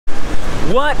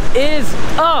What is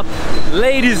up,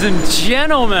 ladies and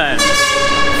gentlemen?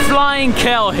 Flying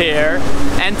Kell here,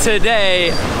 and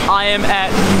today I am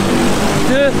at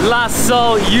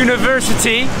Salle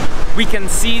University. We can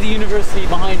see the university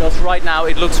behind us right now.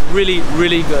 It looks really,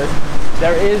 really good.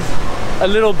 There is a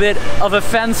little bit of a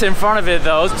fence in front of it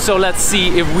though, so let's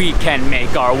see if we can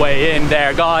make our way in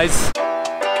there, guys.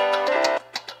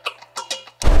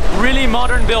 Really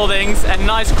modern buildings and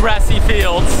nice grassy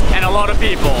fields and a lot of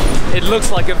people. It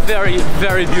looks like a very,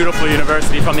 very beautiful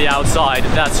university from the outside,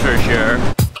 that's for sure.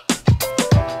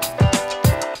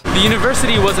 The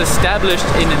university was established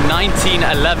in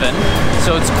 1911,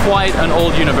 so it's quite an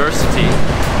old university.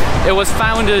 It was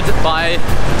founded by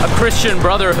a Christian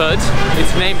brotherhood.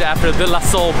 It's named after the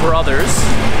Salle brothers,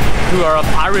 who are of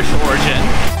Irish origin.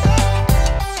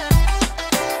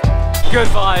 Good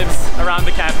vibes around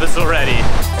the campus already.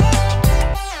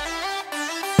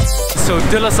 So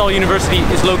De Salle University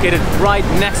is located right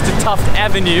next to Tuft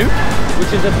Avenue,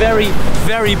 which is a very,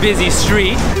 very busy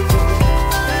street.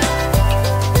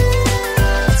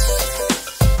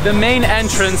 The main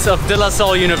entrance of De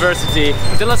Salle University.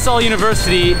 De Salle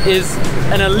University is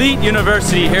an elite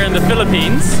university here in the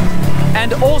Philippines,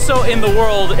 and also in the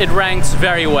world it ranks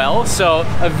very well, so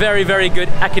a very, very good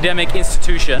academic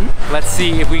institution. Let's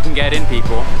see if we can get in,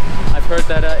 people. I've heard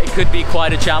that it could be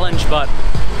quite a challenge, but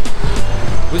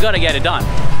we gotta get it done.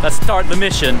 Let's start the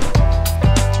mission.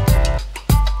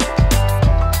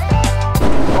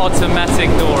 Automatic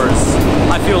doors.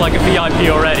 I feel like a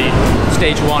VIP already.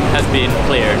 Stage 1 has been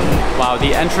cleared. Wow,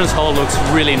 the entrance hall looks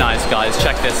really nice, guys.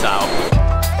 Check this out.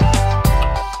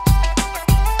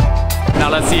 Now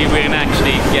let's see if we can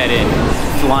actually get in.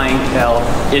 Flying Kell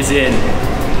is in.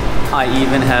 I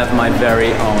even have my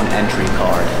very own entry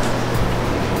card.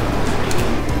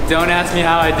 Don't ask me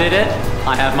how I did it.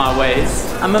 I have my ways.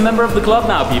 I'm a member of the club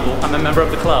now, people. I'm a member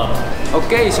of the club.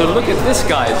 Okay, so look at this,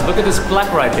 guys. Look at this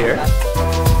plaque right here.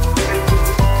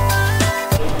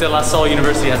 De Salle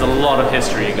University has a lot of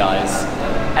history, guys.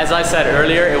 As I said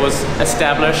earlier, it was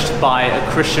established by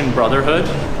a Christian brotherhood,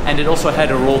 and it also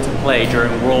had a role to play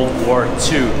during World War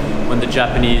II when the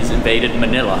Japanese invaded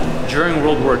Manila. During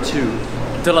World War II,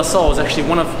 De Salle was actually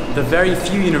one of the very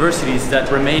few universities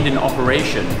that remained in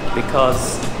operation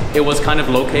because it was kind of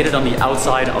located on the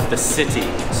outside of the city.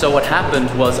 So what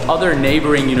happened was other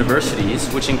neighboring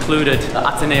universities, which included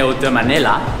Ateneo de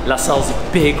Manila, La Salle's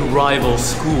big rival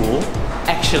school,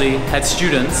 actually had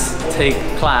students take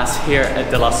class here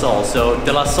at De La Salle. So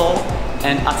De La Salle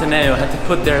and Ateneo had to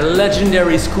put their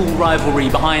legendary school rivalry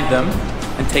behind them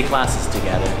and take classes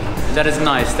together. That is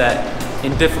nice that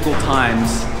in difficult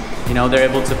times, you know, they're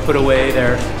able to put away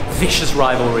their vicious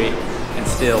rivalry and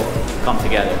still come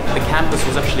together. The campus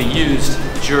was actually used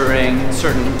during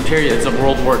certain periods of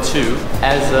World War II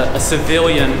as a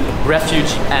civilian refuge,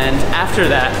 and after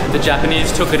that the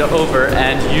Japanese took it over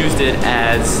and used it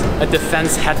as a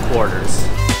defense headquarters.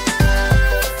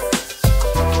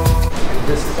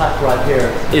 This plaque right here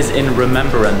is in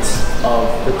remembrance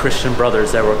of the Christian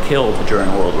brothers that were killed during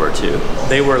World War II.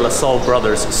 They were La Salle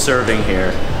brothers serving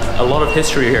here. A lot of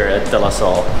history here at De La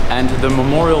Salle, and the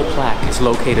memorial plaque is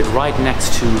located right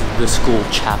next to the school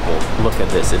chapel. Look at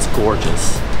this, it's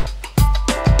gorgeous.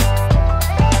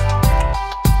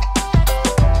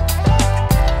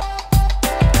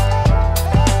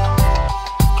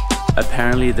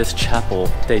 Apparently this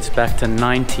chapel dates back to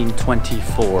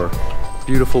 1924.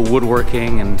 Beautiful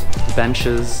woodworking and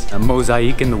benches, a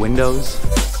mosaic in the windows.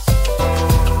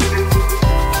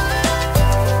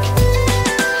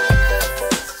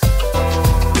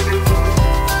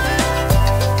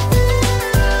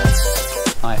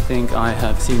 I think I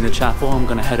have seen the chapel. I'm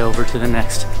gonna head over to the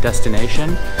next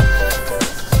destination.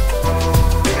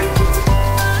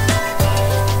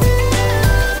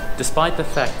 Despite the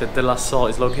fact that De La Salle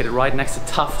is located right next to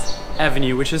Tuft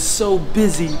Avenue, which is so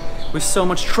busy with so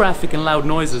much traffic and loud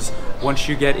noises, once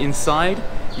you get inside,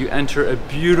 you enter a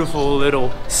beautiful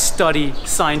little study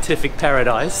scientific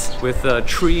paradise with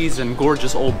trees and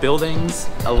gorgeous old buildings.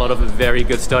 A lot of very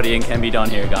good studying can be done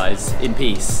here, guys, in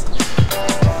peace.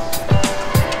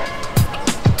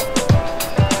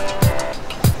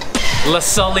 La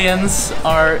Sallians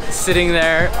are sitting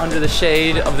there under the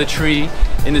shade of the tree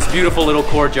in this beautiful little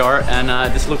courtyard, and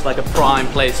this looks like a prime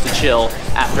place to chill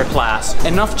after class.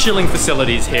 Enough chilling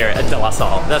facilities here at De La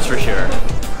Salle, that's for sure.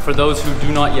 For those who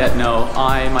do not yet know,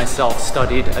 I myself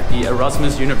studied at the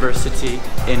Erasmus University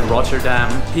in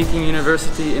Rotterdam, Peking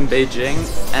University in Beijing,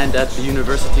 and at the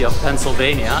University of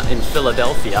Pennsylvania in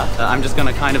Philadelphia. I'm just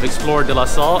gonna kind of explore De La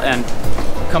Salle and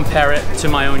compare it to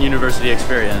my own university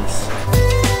experience.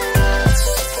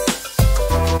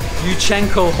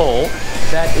 Yuchenko Hall.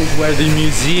 That is where the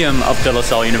Museum of De La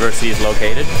Salle University is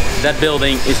located. That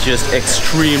building is just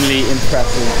extremely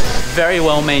impressive. Very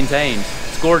well maintained.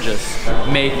 It's gorgeous.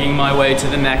 Making my way to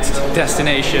the next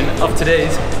destination of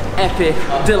today's epic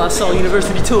De La Salle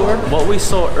University tour. What we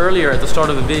saw earlier at the start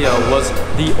of the video was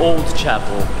the old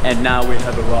chapel, and now we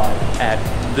have arrived at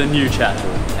the new chapel.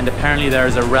 And apparently there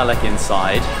is a relic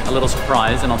inside, a little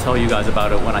surprise, and I'll tell you guys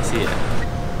about it when I see it.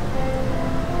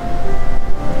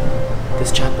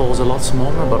 This chapel is a lot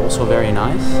smaller, but also very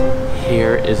nice.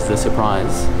 Here is the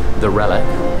surprise, the relic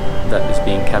that is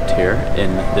being kept here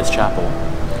in this chapel.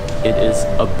 It is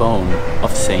a bone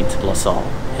of Saint La Salle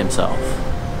himself,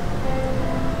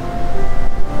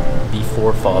 the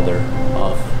forefather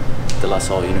of De La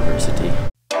Salle University.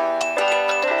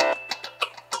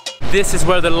 This is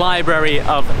where the library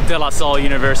of De La Salle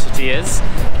University is.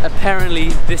 Apparently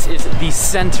this is the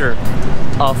center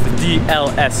of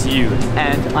DLSU,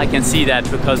 and I can see that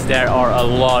because there are a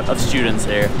lot of students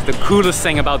here. The coolest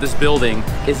thing about this building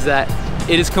is that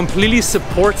it is completely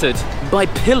supported by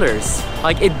pillars.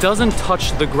 Like, it doesn't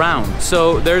touch the ground.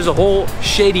 So there's a whole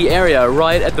shady area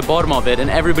right at the bottom of it, and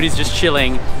everybody's just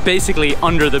chilling basically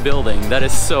under the building. That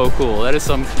is so cool. That is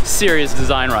some serious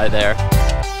design right there.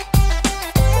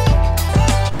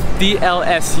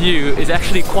 DLSU is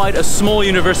actually quite a small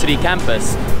university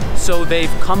campus, so they've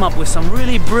come up with some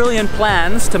really brilliant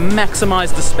plans to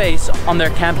maximize the space on their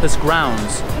campus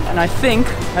grounds. And I think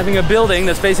having a building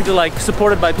that's basically like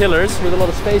supported by pillars with a lot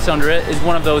of space under it is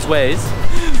one of those ways.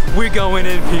 We're going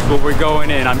in, people, we're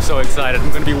going in. I'm so excited. I'm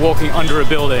going to be walking under a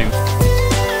building.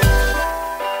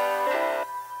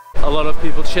 A lot of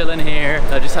people chilling here,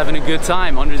 just having a good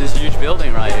time under this huge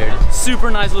building right here.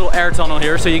 Super nice little air tunnel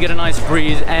here, so you get a nice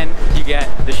breeze and you get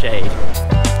the shade.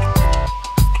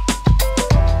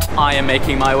 I am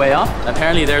making my way up.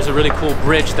 Apparently there's a really cool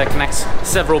bridge that connects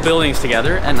several buildings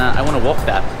together, and I want to walk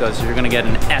that because you're going to get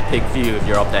an epic view if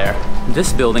you're up there.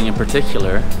 This building in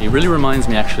particular, it really reminds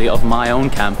me actually of my own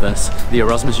campus, the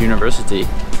Erasmus University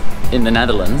in the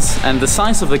Netherlands, and the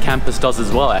size of the campus does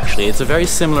as well actually. It's a very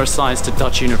similar size to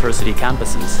Dutch university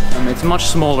campuses. It's much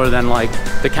smaller than like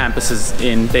the campuses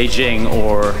in Beijing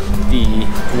or the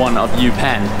one of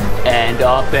UPenn. And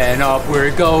up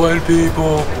we're going,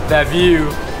 people. That view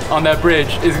on that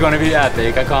bridge is gonna be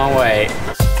epic. I can't wait.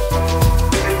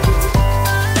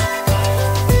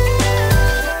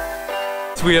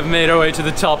 So we have made our way to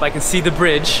the top. I can see the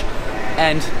bridge,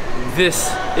 and this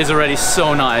is already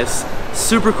so nice.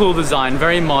 Super cool design,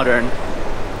 very modern.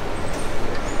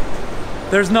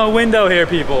 There's no window here,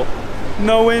 people.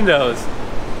 No windows.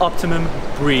 Optimum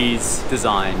breeze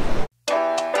design.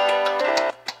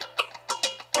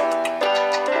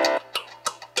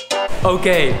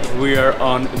 Okay, we are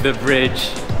on the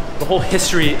bridge. The whole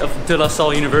history of De La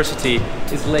Salle University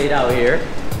is laid out here,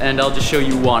 and I'll just show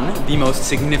you one, the most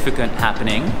significant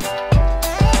happening.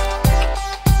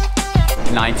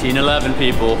 1911,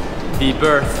 people. The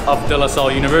birth of De La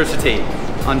Salle University.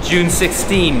 On June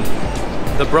 16,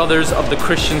 the Brothers of the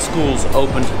Christian Schools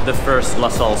opened the first La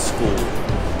Salle school.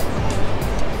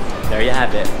 There you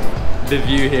have it. The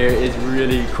view here is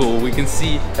really cool. We can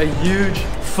see a huge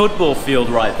football field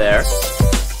right there.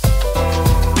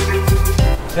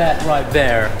 That right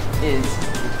there is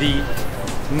the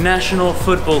National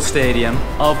Football Stadium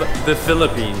of the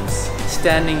Philippines.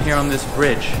 Standing here on this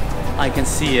bridge, I can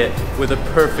see it with a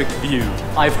perfect view.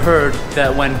 I've heard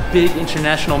that when big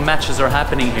international matches are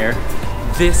happening here,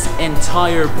 this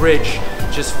entire bridge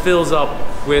just fills up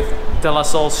with De La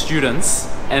Salle students,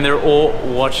 and they're all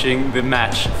watching the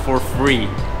match for free.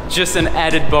 Just an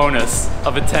added bonus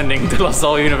of attending De La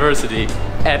Salle University.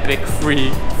 Epic free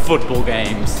football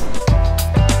games.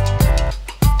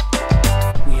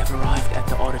 We have arrived at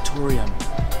the auditorium.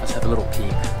 Let's have a little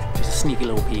peek. Just a sneaky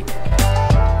little peek.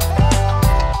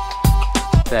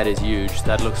 That is huge.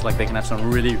 That looks like they can have some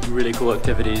really, really cool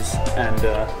activities and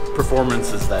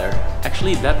performances there.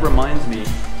 Actually, that reminds me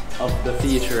of the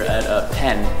theater at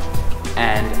Penn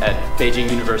and at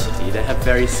Beijing University. They have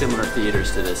very similar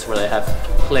theaters to this, where they have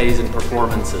plays and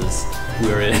performances.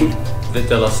 We're in the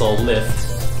De La Salle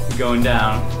lift, going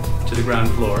down to the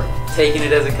ground floor. Taking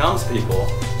it as it comes, people.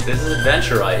 This is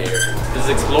adventure right here. This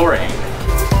is exploring.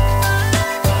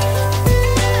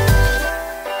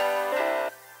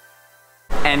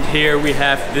 And here we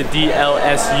have the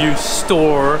DLSU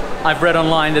store. I've read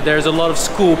online that there's a lot of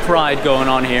school pride going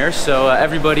on here, so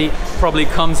everybody probably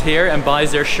comes here and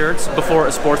buys their shirts before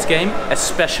a sports game,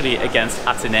 especially against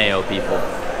Ateneo people.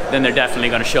 Then they're definitely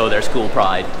going to show their school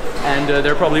pride. And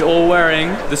they're probably all wearing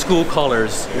the school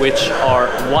colors, which are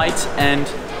white and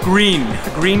green.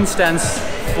 Green stands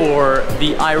for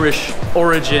the Irish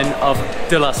origin of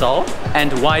de la Salle,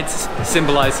 and white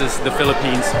symbolizes the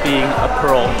Philippines being a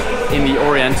pearl in the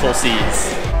Oriental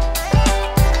Seas.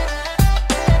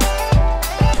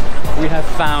 We have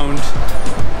found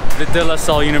the De La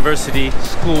Salle University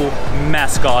school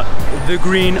mascot, the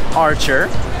Green Archer.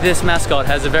 This mascot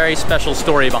has a very special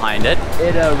story behind it.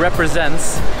 It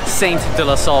represents Saint De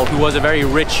La Salle, who was a very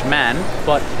rich man,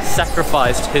 but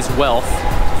sacrificed his wealth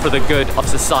for the good of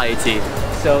society.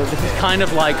 So this is kind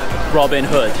of like Robin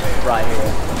Hood right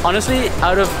here. Honestly,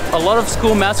 out of a lot of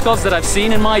school mascots that I've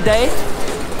seen in my day,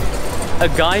 a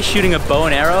guy shooting a bow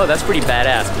and arrow, that's pretty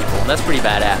badass, people. That's pretty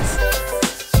badass.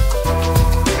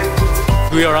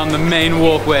 We are on the main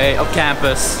walkway of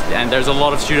campus, and there's a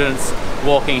lot of students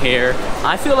walking here.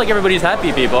 I feel like everybody's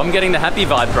happy, people. I'm getting the happy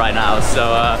vibes right now,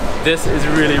 so this is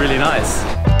really, really nice.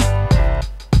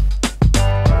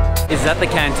 Is that the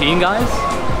canteen, guys?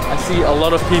 I see a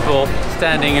lot of people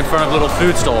standing in front of little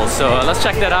food stalls, so let's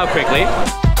check that out quickly.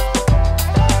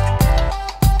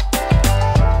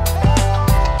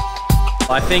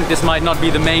 I think this might not be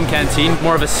the main canteen,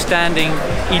 more of a standing,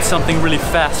 eat something really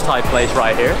fast type place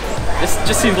right here. This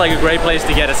just seems like a great place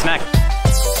to get a snack.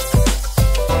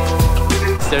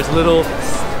 There's little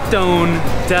stone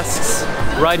desks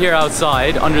right here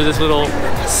outside under this little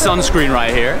sunscreen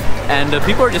right here, and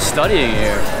people are just studying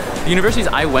here. The universities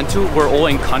I went to were all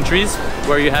in countries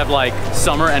where you have like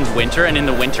summer and winter, and in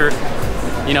the winter,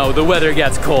 you know, the weather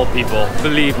gets cold, people.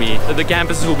 Believe me, the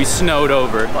campuses will be snowed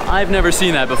over. I've never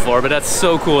seen that before, but that's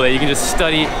so cool that you can just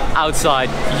study outside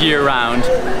year-round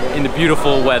in the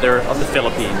beautiful weather of the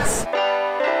Philippines.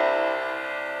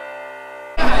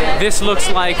 This looks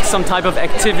like some type of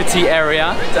activity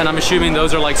area, and I'm assuming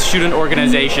those are like student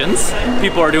organizations.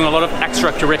 People are doing a lot of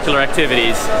extracurricular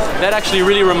activities. That actually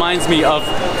really reminds me of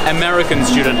American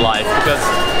student life, because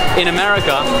in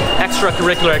America,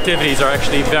 extracurricular activities are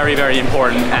actually very, very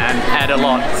important and add a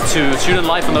lot to student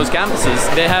life on those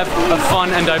campuses. They have a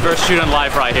fun and diverse student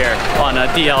life right here on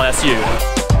DLSU.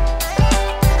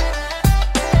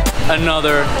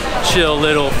 Another chill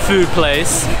little food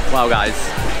place. Wow, guys.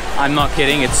 I'm not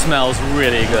kidding, it smells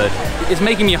really good. It's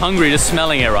making me hungry just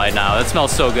smelling it right now. It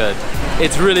smells so good.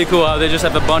 It's really cool how they just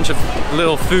have a bunch of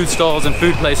little food stalls and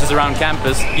food places around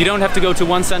campus. You don't have to go to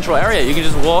one central area. You can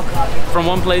just walk from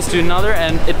one place to another,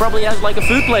 and it probably has like a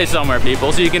food place somewhere,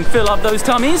 people, so you can fill up those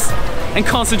tummies and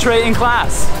concentrate in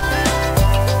class.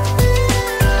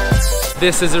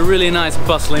 This is a really nice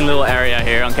bustling little area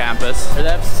here on campus. They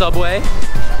have Subway.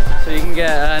 So you can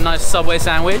get a nice Subway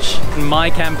sandwich. My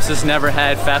campuses never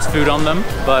had fast food on them,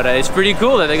 but it's pretty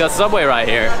cool that they got Subway right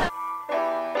here.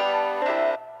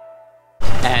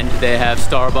 And they have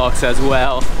Starbucks as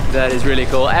well. That is really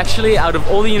cool. Actually, out of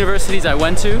all the universities I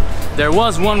went to, there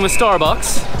was one with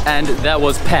Starbucks, and that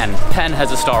was Penn. Penn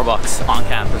has a Starbucks on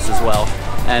campus as well.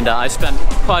 And I spent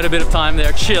quite a bit of time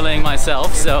there chilling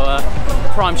myself, so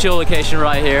prime chill location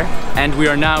right here. And we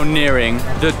are now nearing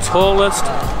the tallest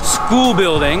school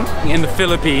building in the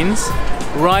Philippines.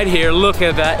 Right here, look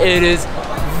at that. It is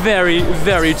very,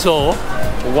 very tall.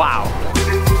 Wow.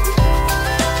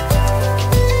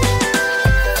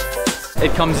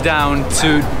 It comes down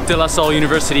to De La Salle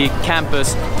University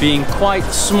campus being quite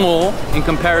small in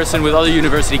comparison with other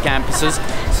university campuses.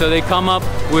 So they come up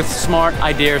with smart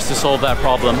ideas to solve that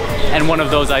problem. And one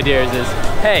of those ideas is,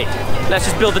 hey, let's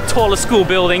just build the tallest school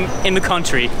building in the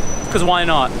country, because why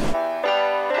not?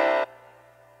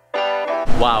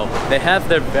 Wow, they have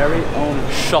their very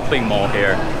own shopping mall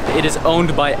here. It is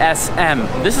owned by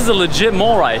SM. This is a legit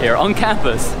mall right here on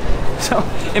campus. So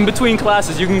in between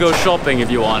classes you can go shopping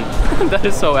if you want. That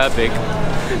is so epic.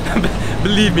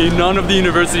 Believe me, none of the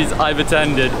universities I've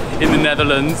attended in the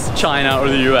Netherlands, China or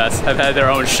the US have had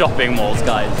their own shopping malls,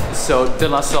 guys. So De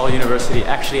La Salle University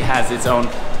actually has its own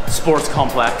sports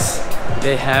complex.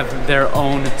 They have their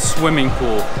own swimming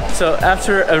pool. So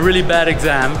after a really bad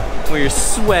exam where you're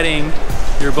sweating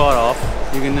your butt off,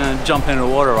 you can jump into the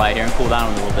water right here and cool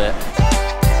down a little bit.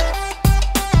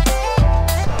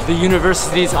 The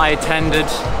universities I attended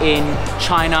in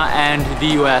China and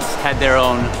the US had their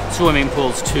own swimming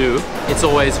pools too. It's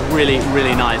always really,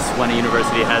 really nice when a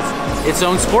university has its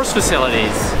own sports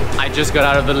facilities. I just got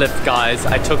out of the lift, guys.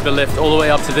 I took the lift all the way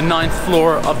up to the 9th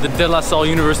floor of the De La Salle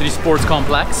University Sports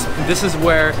Complex. This is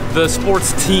where the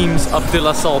sports teams of De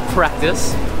La Salle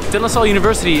practice. De La Salle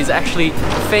University is actually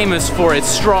famous for its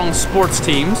strong sports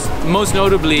teams, most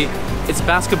notably its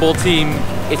basketball team,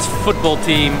 its football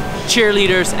team,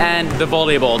 cheerleaders, and the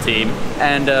volleyball team.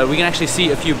 And we can actually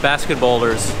see a few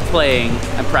basketballers playing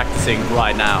and practicing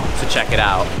right now, so check it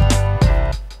out.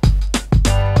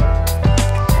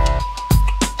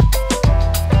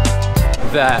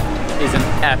 That is an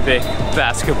epic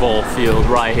basketball field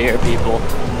right here, people.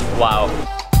 Wow.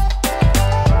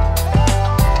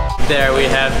 There we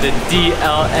have the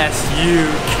DLSU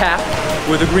cap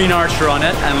with a green archer on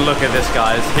it, and look at this,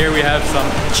 guys. Here we have some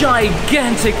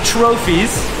gigantic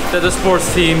trophies that the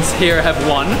sports teams here have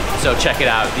won. So check it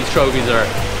out. These trophies are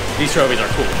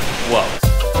cool. Whoa.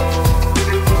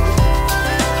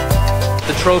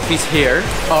 The trophies here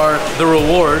are the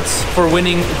rewards for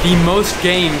winning the most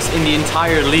games in the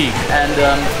entire league, and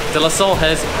De La Salle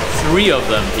has 3 of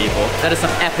them, people. That is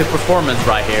some epic performance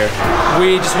right here.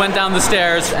 We just went down the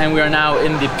stairs and we are now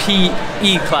in the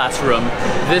PE classroom.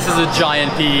 This is a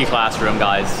giant PE classroom,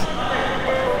 guys.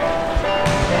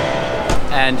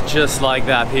 And just like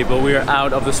that, people, we are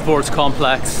out of the sports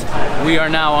complex. We are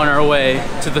now on our way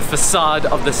to the facade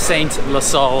of the Saint La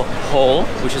Salle Hall,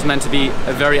 which is meant to be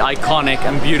a very iconic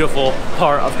and beautiful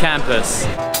part of campus.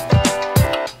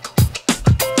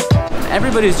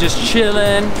 Everybody's just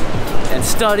chilling and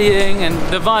studying, and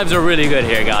the vibes are really good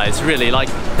here, guys. Really, like,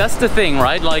 that's the thing,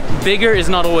 right? Like, bigger is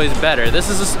not always better. This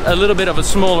is a little bit of a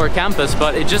smaller campus,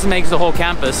 but it just makes the whole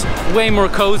campus way more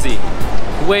cozy,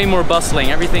 way more bustling.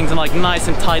 Everything's like nice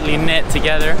and tightly knit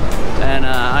together, and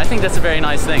I think that's a very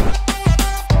nice thing.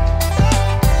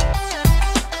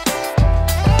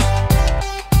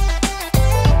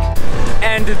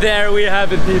 And there we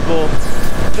have it, people.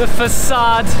 The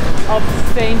facade of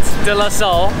Saint de la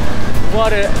Salle.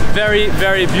 What a very,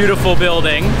 very beautiful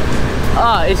building.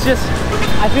 It's just,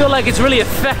 I feel like it's really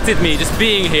affected me just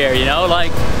being here, you know?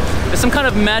 Like, there's some kind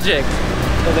of magic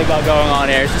that they got going on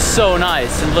here. It's just so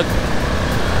nice. And look,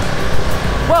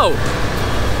 whoa,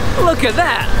 look at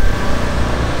that.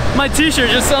 My t-shirt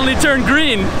just suddenly turned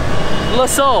green. La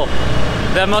Salle.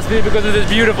 That must be because of this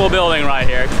beautiful building right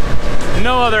here.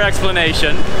 No other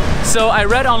explanation. So I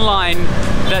read online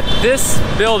that this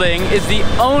building is the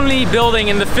only building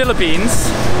in the Philippines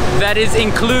that is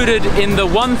included in the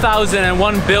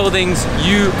 1001 buildings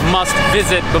you must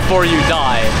visit before you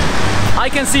die. I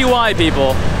can see why,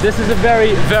 people. This is a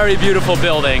very, very beautiful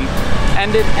building,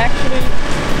 and it actually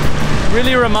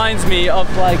really reminds me of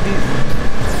like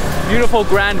these beautiful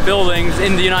grand buildings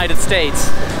in the United States,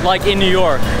 like in New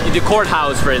York, the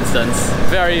courthouse, for instance.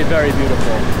 Very, very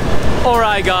beautiful.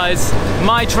 Alright, guys,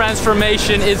 my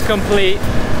transformation is complete.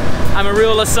 I'm a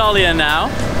real LaSallian now.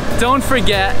 Don't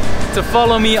forget to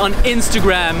follow me on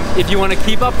Instagram if you want to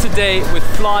keep up to date with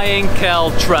Flying Kell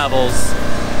Travels.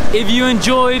 If you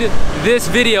enjoyed this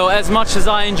video as much as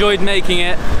I enjoyed making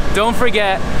it, don't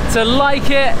forget to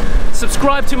like it,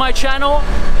 subscribe to my channel,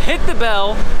 hit the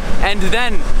bell, and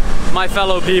then, my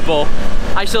fellow people,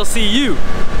 I shall see you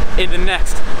in the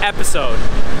next episode.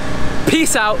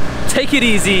 Peace out, take it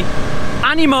easy,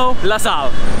 Animo La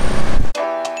Salle.